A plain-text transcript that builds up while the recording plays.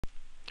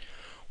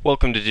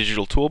Welcome to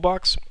Digital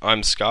Toolbox.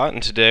 I'm Scott,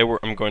 and today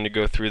I'm going to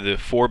go through the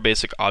 4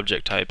 basic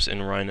object types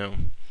in Rhino.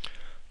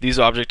 These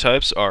object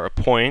types are a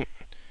point,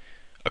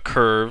 a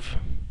curve,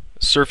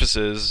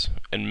 surfaces,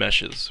 and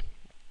meshes.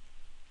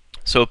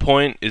 So a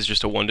point is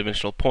just a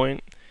one-dimensional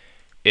point.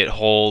 It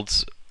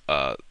holds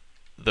the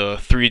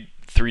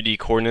 3D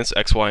coordinates,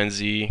 x, y, and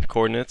z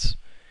coordinates.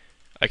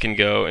 I can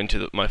go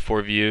into my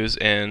 4 views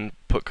and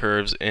put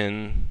curves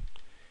in,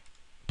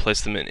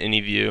 place them in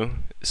any view,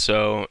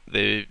 so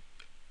they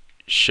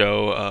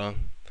show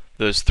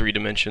those 3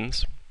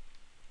 dimensions.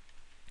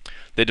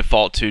 They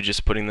default to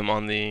just putting them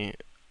on the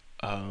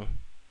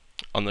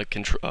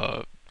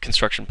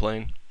construction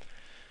plane,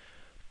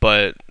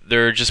 but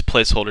they're just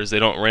placeholders. They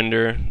don't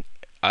render,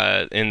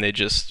 and they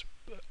just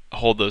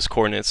hold those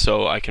coordinates.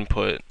 So I can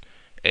put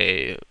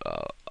a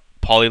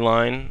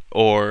polyline,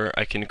 or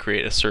I can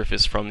create a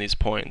surface from these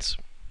points.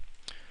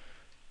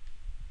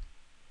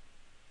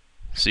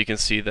 So you can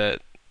see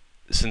that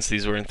since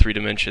these were in 3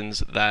 dimensions,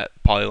 that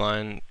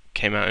polyline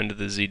came out into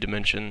the z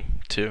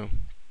dimension too.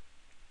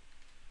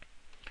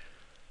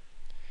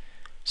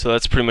 So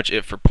that's pretty much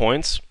it for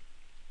points.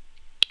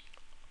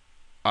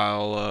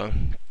 I'll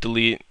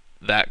delete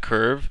that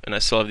curve, and I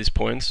still have these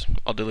points.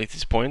 I'll delete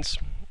these points,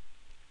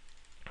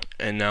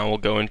 and now we'll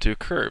go into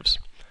curves.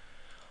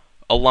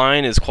 A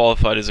line is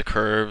qualified as a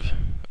curve.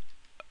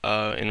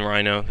 In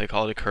Rhino, they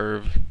call it a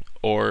curve,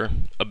 or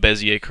a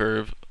Bezier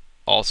curve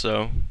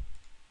also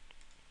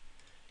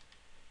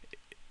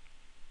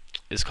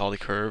is called a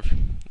curve.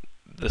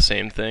 The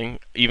same thing.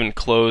 Even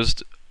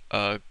closed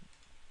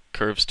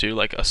curves too,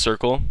 like a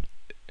circle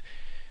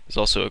is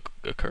also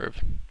a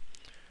curve.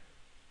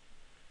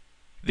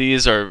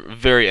 These are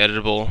very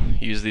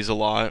editable. Use these a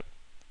lot,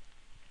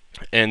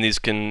 and these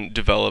can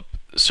develop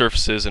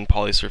surfaces and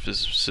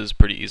polysurfaces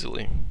pretty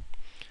easily.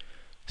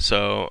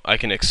 So I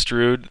can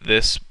extrude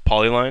this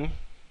polyline,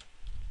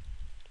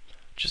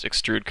 just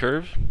extrude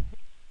curve,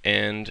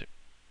 and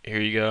here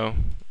you go.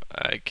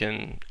 I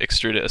can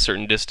extrude it a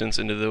certain distance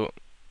into the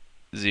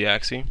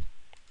z-axis.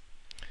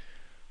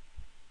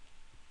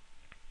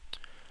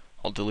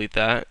 I'll delete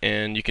that,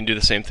 and you can do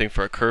the same thing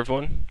for a curved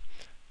one.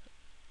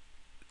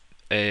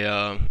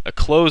 A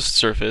closed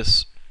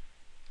surface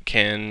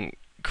can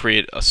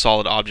create a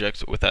solid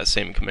object with that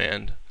same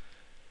command.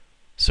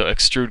 So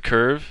extrude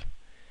curve,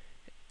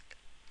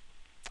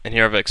 and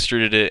here I've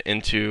extruded it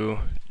into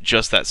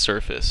just that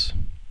surface.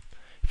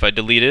 If I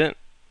delete it,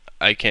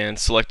 I can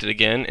select it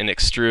again and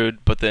extrude,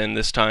 but then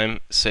this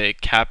time say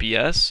cap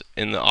yes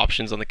in the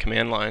options on the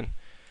command line,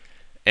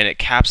 and it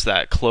caps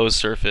that closed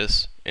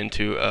surface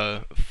into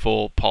a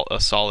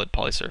solid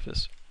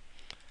polysurface.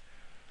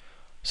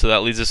 So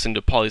that leads us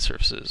into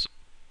polysurfaces.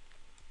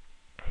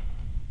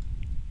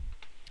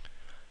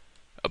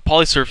 A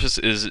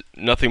polysurface is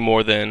nothing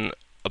more than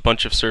a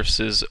bunch of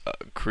surfaces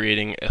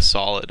creating a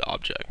solid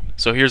object.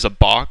 So here's a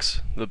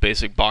box, the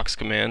basic box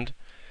command,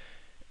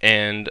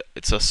 and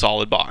it's a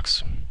solid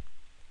box.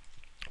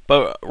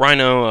 But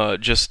Rhino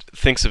just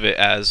thinks of it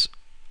as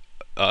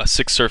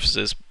 6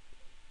 surfaces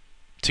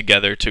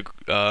together to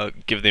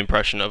give the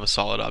impression of a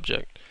solid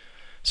object.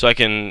 So I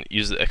can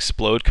use the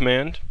explode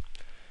command,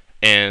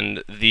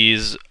 and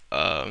these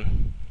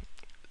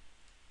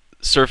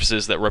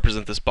surfaces that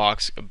represent this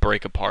box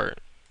break apart.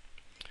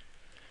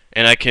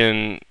 And I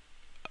can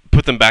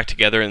put them back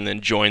together and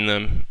then join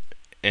them,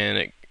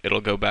 and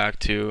it'll go back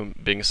to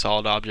being a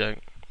solid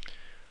object.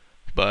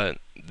 But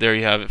there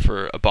you have it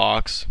for a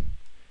box.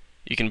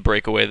 You can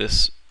break away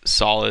this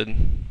solid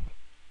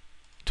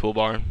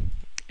toolbar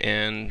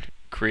and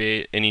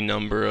create any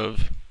number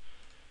of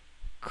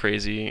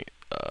crazy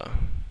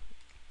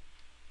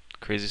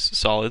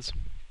solids.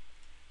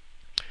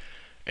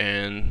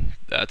 And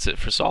that's it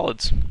for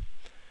solids.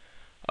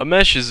 A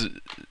mesh is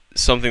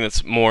something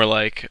that's more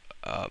like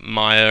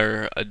Maya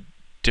or a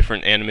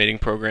different animating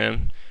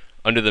program.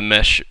 Under the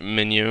mesh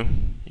menu,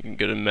 you can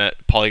go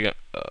to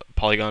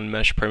polygon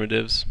mesh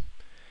primitives,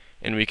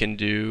 and we can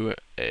do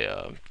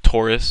a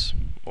torus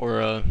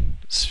or a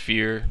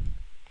sphere.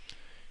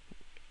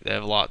 They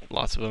have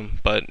lots of them,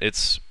 but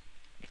it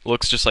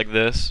looks just like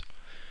this.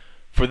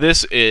 For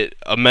this,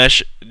 a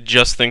mesh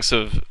just thinks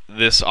of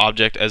this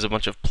object as a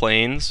bunch of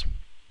planes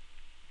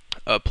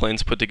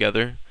put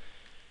together,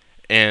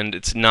 and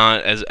it's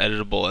not as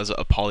editable as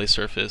a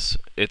polysurface.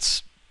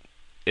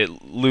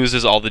 It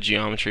loses all the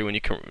geometry when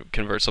you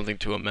convert something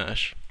to a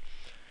mesh.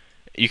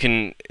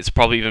 It's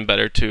probably even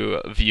better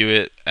to view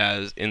it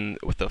as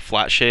with a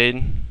flat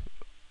shade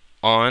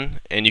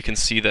on, and you can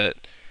see that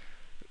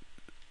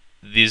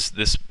this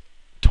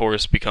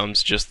torus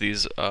becomes just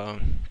these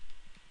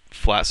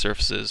flat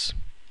surfaces.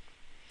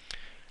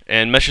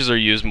 And meshes are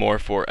used more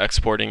for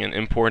exporting and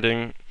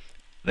importing.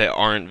 They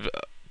aren't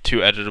too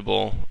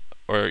editable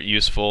or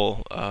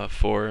useful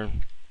for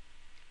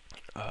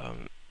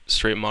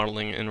straight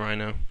modeling in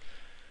Rhino,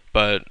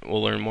 but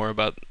we'll learn more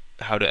about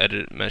how to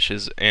edit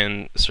meshes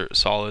and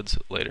solids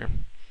later.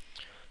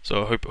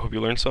 So I hope you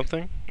learned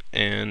something,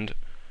 and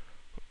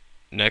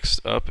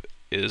next up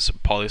is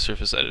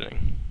polysurface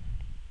editing.